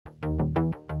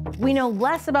We know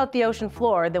less about the ocean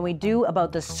floor than we do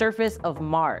about the surface of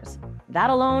Mars. That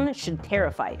alone should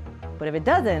terrify you. But if it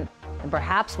doesn't, then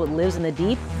perhaps what lives in the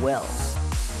deep will.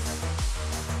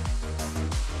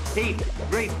 8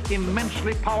 great,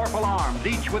 immensely powerful arms,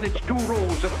 each with its 2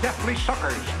 rows of deathly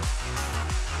suckers.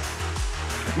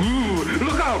 Ooh,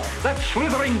 look out! That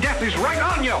slithering death is right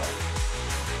on you!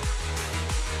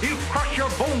 He'll crush your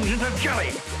bones into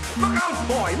jelly. Look out,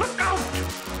 boy, look out!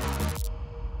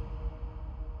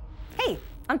 Hey,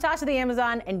 I'm Tasha the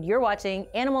Amazon, and you're watching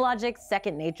Animalogic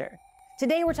Second Nature.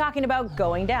 Today we're talking about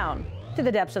going down, to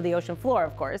the depths of the ocean floor,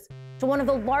 of course, to one of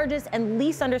the largest and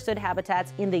least understood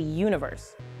habitats in the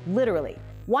universe. Literally,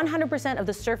 100% of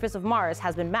the surface of Mars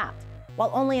has been mapped, while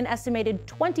only an estimated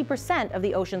 20% of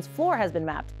the ocean's floor has been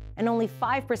mapped, and only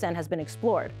 5% has been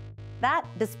explored. That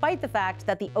despite the fact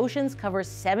that the oceans cover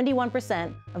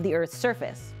 71% of the Earth's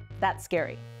surface. That's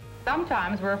scary.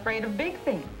 Sometimes we're afraid of big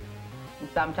things, and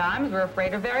sometimes we're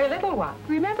afraid of very little ones.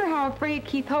 Remember how afraid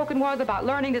Keith Hogan was about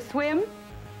learning to swim?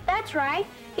 That's right.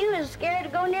 He was scared to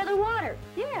go near the water.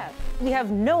 Yes. We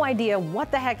have no idea what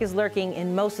the heck is lurking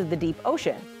in most of the deep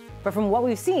ocean, but from what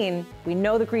we've seen, we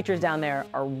know the creatures down there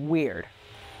are weird.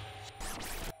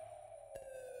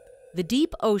 The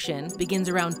deep ocean begins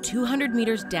around 200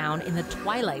 meters down in the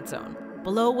twilight zone,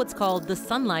 below what's called the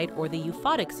sunlight or the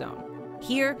euphotic zone.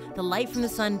 Here, the light from the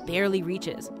sun barely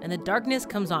reaches, and the darkness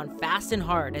comes on fast and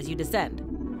hard as you descend.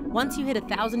 Once you hit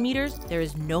 1,000 meters, there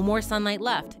is no more sunlight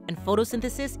left, and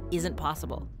photosynthesis isn't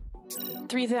possible.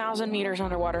 3,000 meters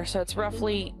underwater, so it's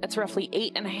roughly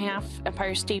 8.5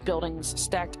 Empire State Buildings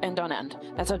stacked end on end.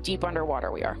 That's how deep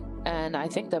underwater we are. And I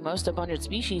think the most abundant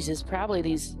species is probably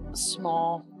these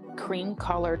small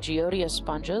cream-colored Geodia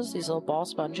sponges, these little ball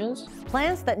sponges.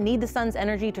 Plants that need the sun's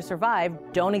energy to survive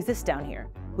don't exist down here,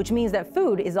 which means that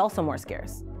food is also more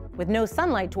scarce. With no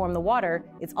sunlight to warm the water,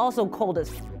 it's also cold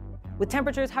as f, with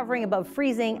temperatures hovering above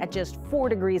freezing at just 4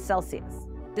 degrees Celsius.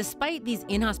 Despite these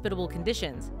inhospitable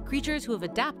conditions, creatures who have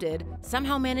adapted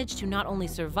somehow manage to not only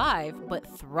survive, but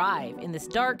thrive in this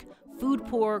dark,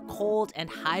 food-poor, cold, and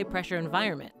high-pressure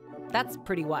environment. That's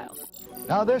pretty wild.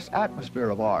 Now, this atmosphere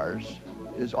of ours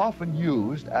is often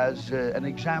used as an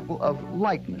example of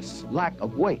lightness, lack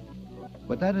of weight,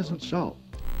 but that isn't so.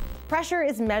 Pressure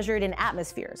is measured in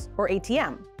atmospheres, or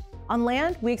ATM. On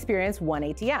land, we experience 1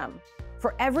 ATM.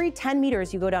 For every 10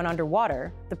 meters you go down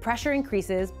underwater, the pressure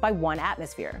increases by 1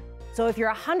 atmosphere. So if you're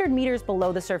 100 meters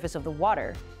below the surface of the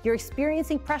water, you're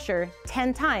experiencing pressure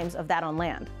 10 times of that on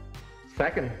land.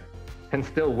 Second, and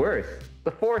still worse,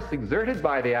 the force exerted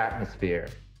by the atmosphere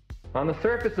on the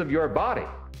surface of your body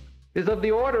is of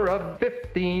the order of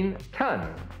 15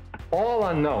 tons, all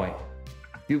unknowing.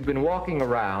 You've been walking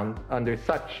around under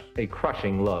such a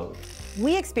crushing load.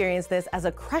 We experience this as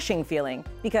a crushing feeling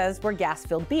because we're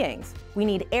gas-filled beings. We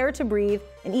need air to breathe,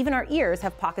 and even our ears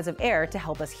have pockets of air to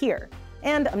help us hear.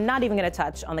 And I'm not even going to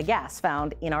touch on the gas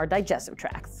found in our digestive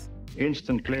tracts.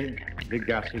 Instantly, the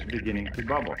gas is beginning to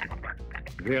bubble.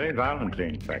 Very violently,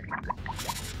 in fact.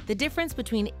 The difference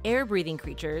between air-breathing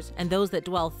creatures and those that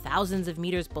dwell thousands of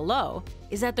meters below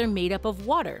is that they're made up of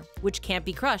water, which can't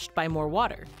be crushed by more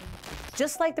water.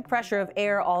 Just like the pressure of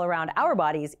air all around our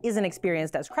bodies isn't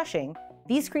experienced as crushing,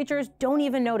 these creatures don't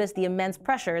even notice the immense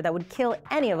pressure that would kill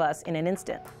any of us in an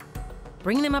instant.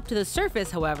 Bring them up to the surface,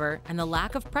 however, and the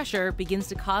lack of pressure begins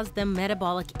to cause them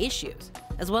metabolic issues,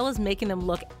 as well as making them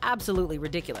look absolutely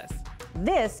ridiculous.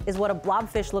 This is what a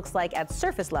blobfish looks like at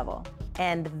surface level,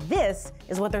 and this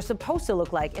is what they're supposed to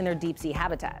look like in their deep-sea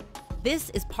habitat. This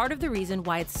is part of the reason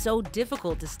why it's so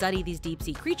difficult to study these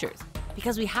deep-sea creatures,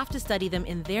 because we have to study them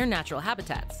in their natural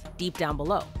habitats, deep down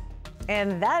below.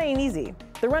 And that ain't easy.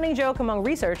 The running joke among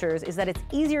researchers is that it's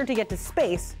easier to get to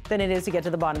space than it is to get to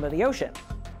the bottom of the ocean.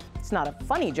 It's not a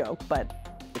funny joke,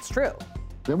 but it's true.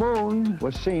 The moon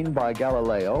was seen by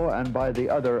Galileo and by the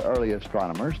other early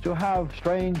astronomers to have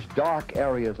strange dark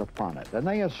areas upon it, and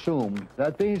they assumed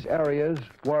that these areas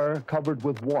were covered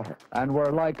with water and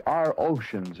were like our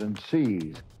oceans and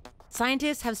seas.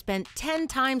 Scientists have spent 10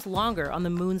 times longer on the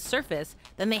moon's surface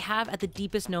than they have at the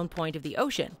deepest known point of the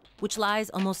ocean, which lies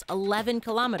almost 11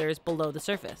 kilometers below the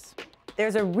surface.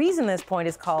 There's a reason this point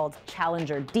is called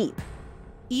Challenger Deep.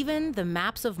 Even the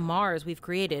maps of Mars we've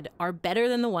created are better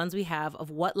than the ones we have of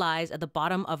what lies at the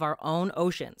bottom of our own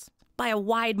oceans, by a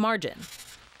wide margin.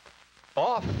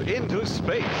 Off into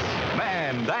space.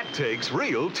 Man, that takes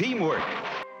real teamwork.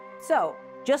 So,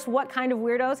 just what kind of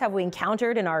weirdos have we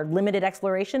encountered in our limited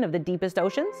exploration of the deepest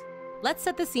oceans? Let's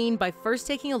set the scene by first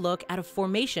taking a look at a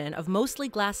formation of mostly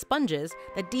glass sponges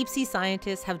that deep-sea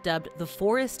scientists have dubbed the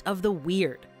Forest of the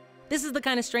Weird. This is the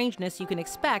kind of strangeness you can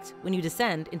expect when you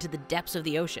descend into the depths of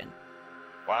the ocean.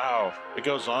 Wow, it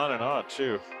goes on and on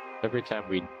too. Every time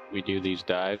we do these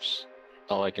dives,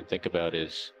 all I can think about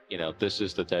is, you know, this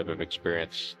is the type of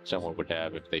experience someone would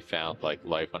have if they found like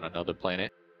life on another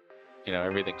planet. You know,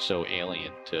 everything's so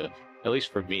alien to, at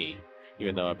least for me,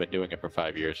 even though I've been doing it for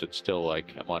 5 years, it's still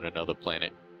like I'm on another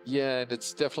planet. Yeah, and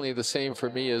it's definitely the same for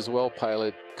me as well,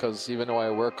 pilot, because even though I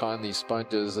work on these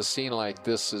sponges, a scene like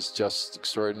this is just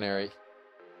extraordinary.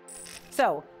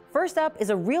 So, first up is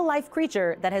a real-life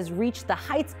creature that has reached the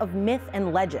heights of myth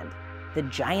and legend, the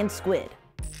giant squid.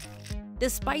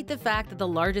 Despite the fact that the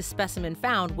largest specimen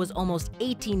found was almost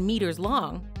 18 meters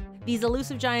long, these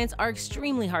elusive giants are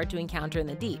extremely hard to encounter in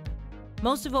the deep.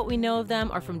 Most of what we know of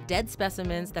them are from dead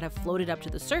specimens that have floated up to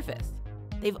the surface.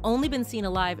 They've only been seen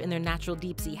alive in their natural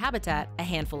deep-sea habitat a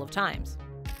handful of times.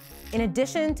 In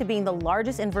addition to being the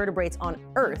largest invertebrates on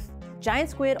Earth, giant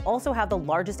squid also have the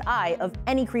largest eye of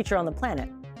any creature on the planet,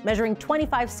 measuring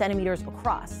 25 centimeters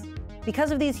across.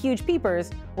 Because of these huge peepers,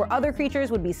 where other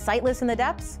creatures would be sightless in the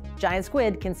depths, giant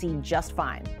squid can see just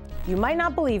fine. You might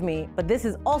not believe me, but this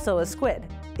is also a squid.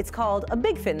 It's called a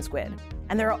big fin squid,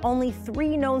 and there are only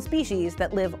 3 known species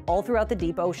that live all throughout the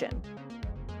deep ocean.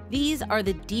 These are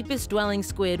the deepest dwelling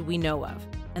squid we know of,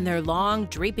 and their long,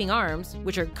 draping arms,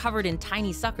 which are covered in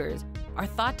tiny suckers, are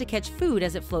thought to catch food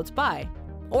as it floats by,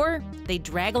 or they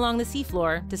drag along the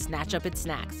seafloor to snatch up its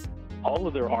snacks. All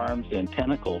of their arms and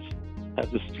tentacles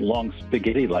have this long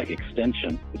spaghetti-like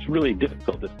extension. It's really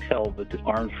difficult to tell the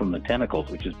arms from the tentacles,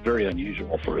 which is very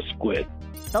unusual for a squid.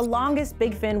 The longest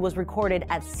big fin was recorded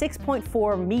at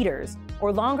 6.4 meters,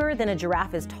 or longer than a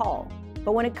giraffe is tall.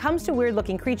 But when it comes to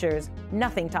weird-looking creatures,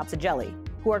 nothing tops a jelly,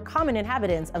 who are common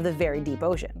inhabitants of the very deep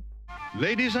ocean.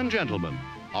 Ladies and gentlemen,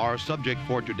 our subject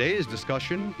for today's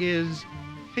discussion is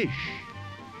fish.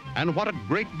 And what a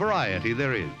great variety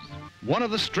there is. One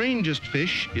of the strangest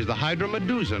fish is the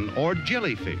hydromedusan, or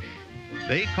jellyfish.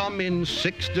 They come in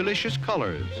 6 delicious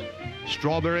colors: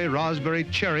 strawberry, raspberry,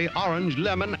 cherry, orange,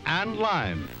 lemon, and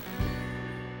lime.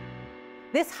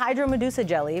 This hydromedusa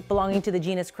jelly, belonging to the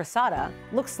genus Crissata,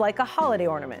 looks like a holiday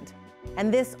ornament.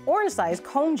 And this orange-sized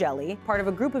comb jelly, part of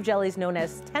a group of jellies known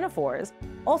as ctenophores,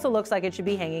 also looks like it should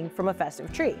be hanging from a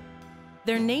festive tree.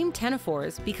 They're named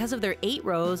ctenophores because of their 8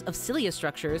 rows of cilia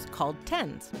structures called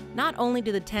tens. Not only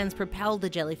do the tens propel the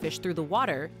jellyfish through the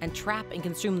water and trap and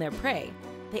consume their prey,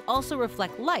 they also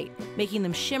reflect light, making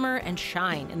them shimmer and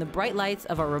shine in the bright lights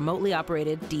of our remotely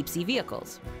operated deep-sea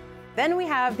vehicles. Then we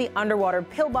have the underwater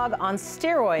pillbug on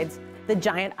steroids, the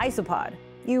giant isopod.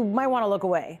 You might want to look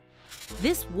away.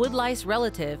 This woodlice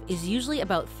relative is usually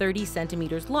about 30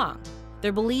 centimeters long.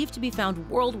 They're believed to be found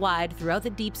worldwide throughout the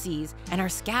deep seas and are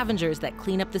scavengers that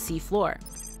clean up the sea floor.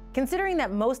 Considering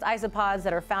that most isopods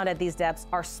that are found at these depths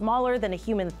are smaller than a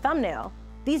human thumbnail,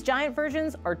 these giant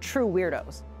versions are true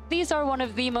weirdos. These are one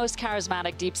of the most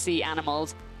charismatic deep-sea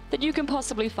animals that you can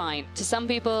possibly find. To some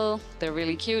people, they're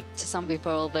really cute. To some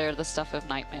people, they're the stuff of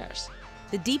nightmares.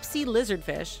 The deep-sea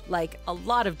lizardfish, like a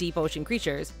lot of deep ocean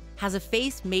creatures, has a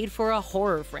face made for a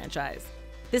horror franchise.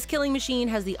 This killing machine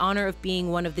has the honor of being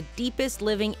one of the deepest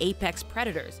living apex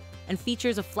predators and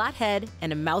features a flat head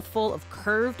and a mouthful of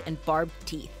curved and barbed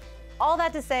teeth. All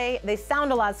that to say, they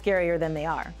sound a lot scarier than they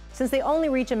are, since they only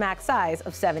reach a max size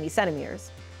of 70 centimeters.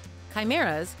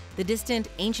 Chimeras, the distant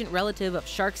ancient relative of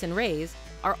sharks and rays,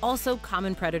 are also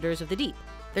common predators of the deep.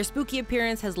 Their spooky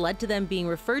appearance has led to them being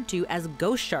referred to as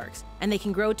ghost sharks, and they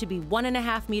can grow to be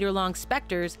 1.5 meter long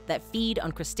specters that feed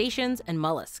on crustaceans and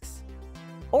mollusks.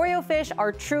 Oreo fish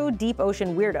are true deep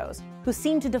ocean weirdos who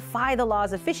seem to defy the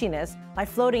laws of fishiness by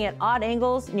floating at odd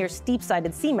angles near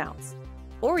steep-sided seamounts.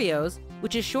 Oreos,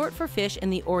 which is short for fish in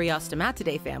the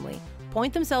Oreostomatidae family,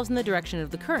 point themselves in the direction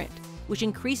of the current, which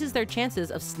increases their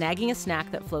chances of snagging a snack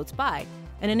that floats by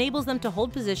and enables them to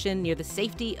hold position near the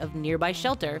safety of nearby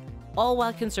shelter, all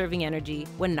while conserving energy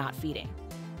when not feeding.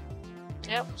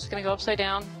 Yep, just gonna go upside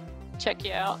down, check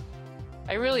you out.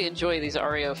 I really enjoy these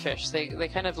Oreo fish. They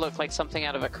kind of look like something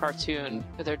out of a cartoon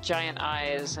with their giant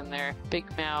eyes and their big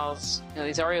mouths. You know,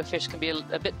 these Oreo fish can be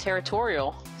a bit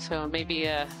territorial, so maybe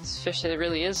this fish that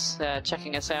really is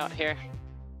checking us out here.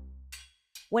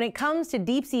 When it comes to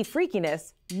deep-sea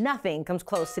freakiness, nothing comes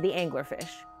close to the anglerfish.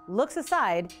 Looks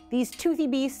aside, these toothy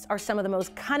beasts are some of the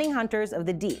most cunning hunters of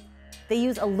the deep. They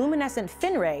use a luminescent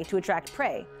fin ray to attract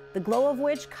prey, the glow of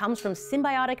which comes from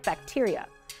symbiotic bacteria.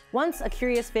 Once a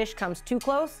curious fish comes too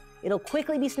close, it'll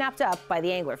quickly be snapped up by the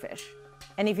anglerfish.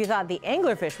 And if you thought the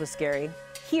anglerfish was scary,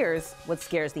 here's what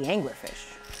scares the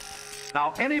anglerfish.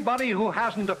 Now, anybody who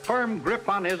hasn't a firm grip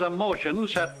on his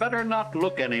emotions had better not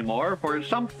look anymore, for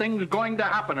something's going to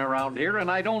happen around here, and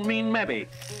I don't mean maybe.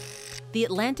 The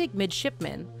Atlantic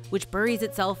midshipman, which buries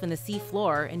itself in the sea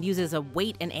floor and uses a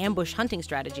wait and ambush hunting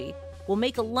strategy, will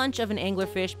make a lunch of an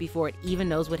anglerfish before it even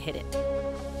knows what hit it.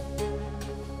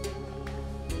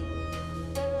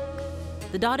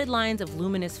 The dotted lines of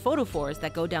luminous photophores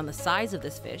that go down the sides of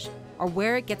this fish are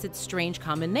where it gets its strange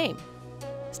common name.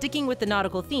 Sticking with the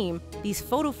nautical theme, these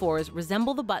photophores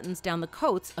resemble the buttons down the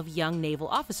coats of young naval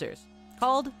officers,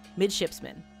 called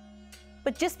midshipsmen.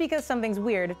 But just because something's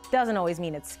weird doesn't always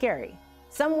mean it's scary.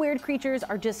 Some weird creatures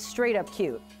are just straight up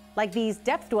cute, like these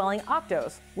depth-dwelling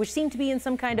octos, which seem to be in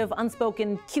some kind of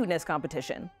unspoken cuteness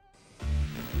competition.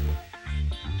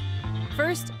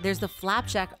 First, there's the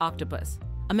flapjack octopus,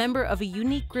 a member of a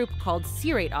unique group called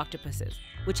serrate octopuses,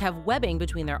 which have webbing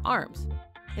between their arms.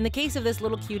 In the case of this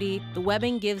little cutie, the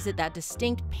webbing gives it that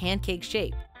distinct pancake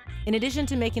shape. In addition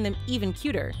to making them even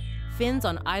cuter, fins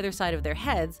on either side of their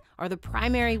heads are the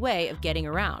primary way of getting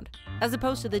around, as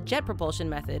opposed to the jet propulsion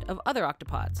method of other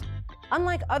octopods.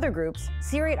 Unlike other groups,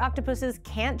 serrate octopuses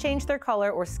can't change their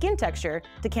color or skin texture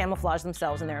to camouflage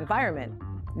themselves in their environment,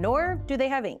 nor do they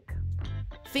have ink.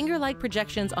 Finger-like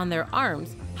projections on their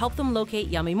arms help them locate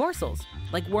yummy morsels,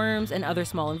 like worms and other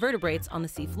small invertebrates on the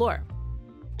seafloor.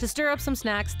 To stir up some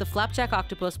snacks, the flapjack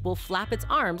octopus will flap its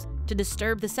arms to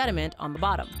disturb the sediment on the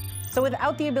bottom. So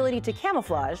without the ability to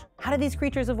camouflage, how do these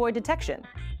creatures avoid detection?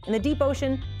 In the deep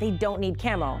ocean, they don't need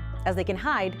camo, as they can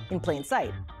hide in plain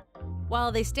sight.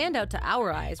 While they stand out to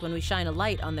our eyes when we shine a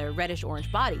light on their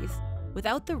reddish-orange bodies,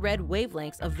 without the red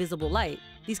wavelengths of visible light,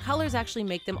 these colors actually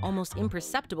make them almost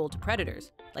imperceptible to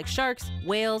predators, like sharks,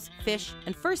 whales, fish,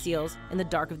 and fur seals in the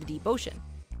dark of the deep ocean.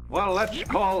 Well, let's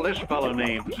call this fellow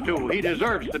names, too. He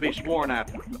deserves to be sworn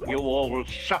at. You old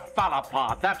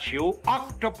cephalopod, that's you.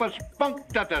 Octopus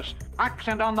punctatus,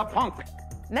 accent on the punk.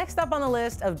 Next up on the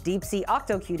list of deep-sea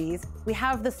octo-cuties, we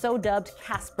have the so-dubbed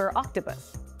Casper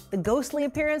octopus. The ghostly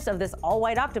appearance of this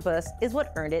all-white octopus is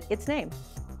what earned it its name.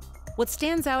 What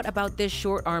stands out about this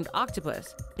short-armed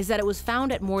octopus is that it was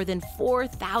found at more than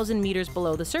 4,000 meters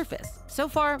below the surface. So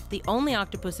far, the only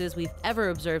octopuses we've ever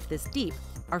observed this deep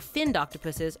are finned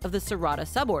octopuses of the Serrata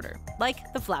suborder,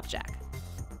 like the flapjack.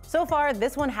 So far,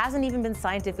 this one hasn't even been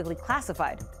scientifically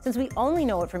classified, since we only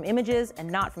know it from images and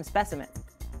not from specimens.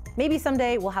 Maybe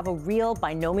someday we'll have a real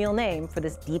binomial name for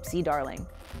this deep-sea darling.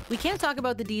 We can't talk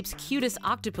about the deep's cutest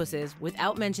octopuses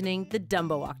without mentioning the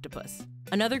Dubeau octopus,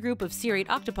 another group of serrate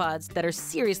octopods that are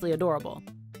seriously adorable.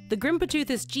 The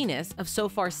Grimpoteuthis genus, of so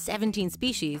far 17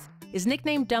 species, is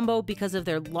nicknamed Dubeau because of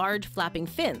their large flapping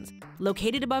fins,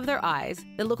 located above their eyes,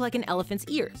 that look like an elephant's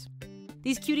ears.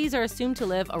 These cuties are assumed to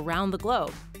live around the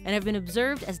globe and have been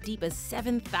observed as deep as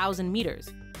 7,000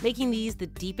 meters, making these the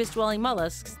deepest dwelling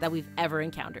mollusks that we've ever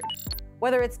encountered.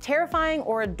 Whether it's terrifying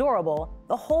or adorable,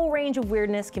 the whole range of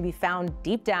weirdness can be found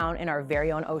deep down in our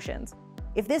very own oceans.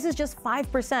 If this is just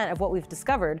 5% of what we've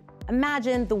discovered,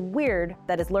 imagine the weird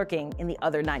that is lurking in the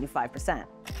other 95%.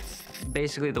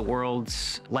 Basically, the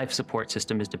world's life support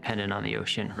system is dependent on the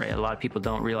ocean, right? A lot of people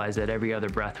don't realize that every other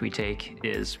breath we take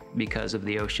is because of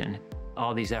the ocean.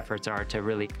 All these efforts are to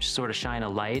really sort of shine a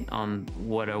light on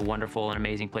what a wonderful and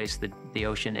amazing place the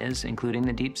ocean is, including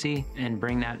the deep sea, and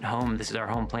bring that home. This is our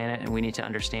home planet, and we need to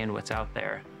understand what's out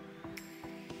there.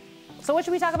 So what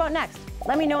should we talk about next?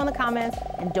 Let me know in the comments,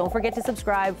 and don't forget to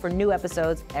subscribe for new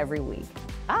episodes every week.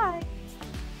 Bye!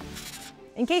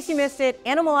 In case you missed it,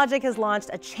 Animalogic has launched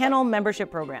a channel membership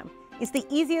program. It's the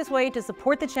easiest way to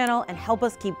support the channel and help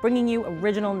us keep bringing you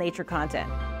original nature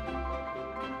content.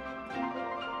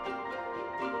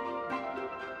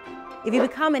 If you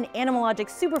become an Animalogic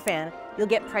superfan, you'll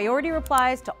get priority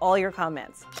replies to all your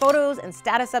comments, photos and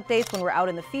status updates when we're out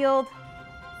in the field.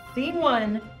 Scene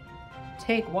 1,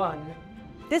 take 1.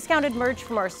 Discounted merch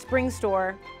from our spring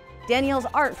store, Danielle's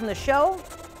art from the show,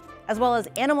 as well as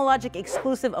Animalogic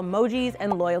exclusive emojis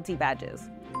and loyalty badges.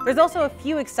 There's also a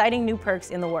few exciting new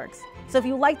perks in the works. So if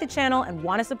you like the channel and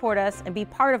want to support us and be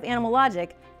part of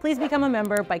Animalogic, please become a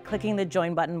member by clicking the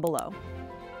join button below.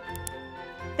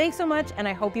 Thanks so much, and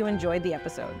I hope you enjoyed the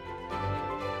episode.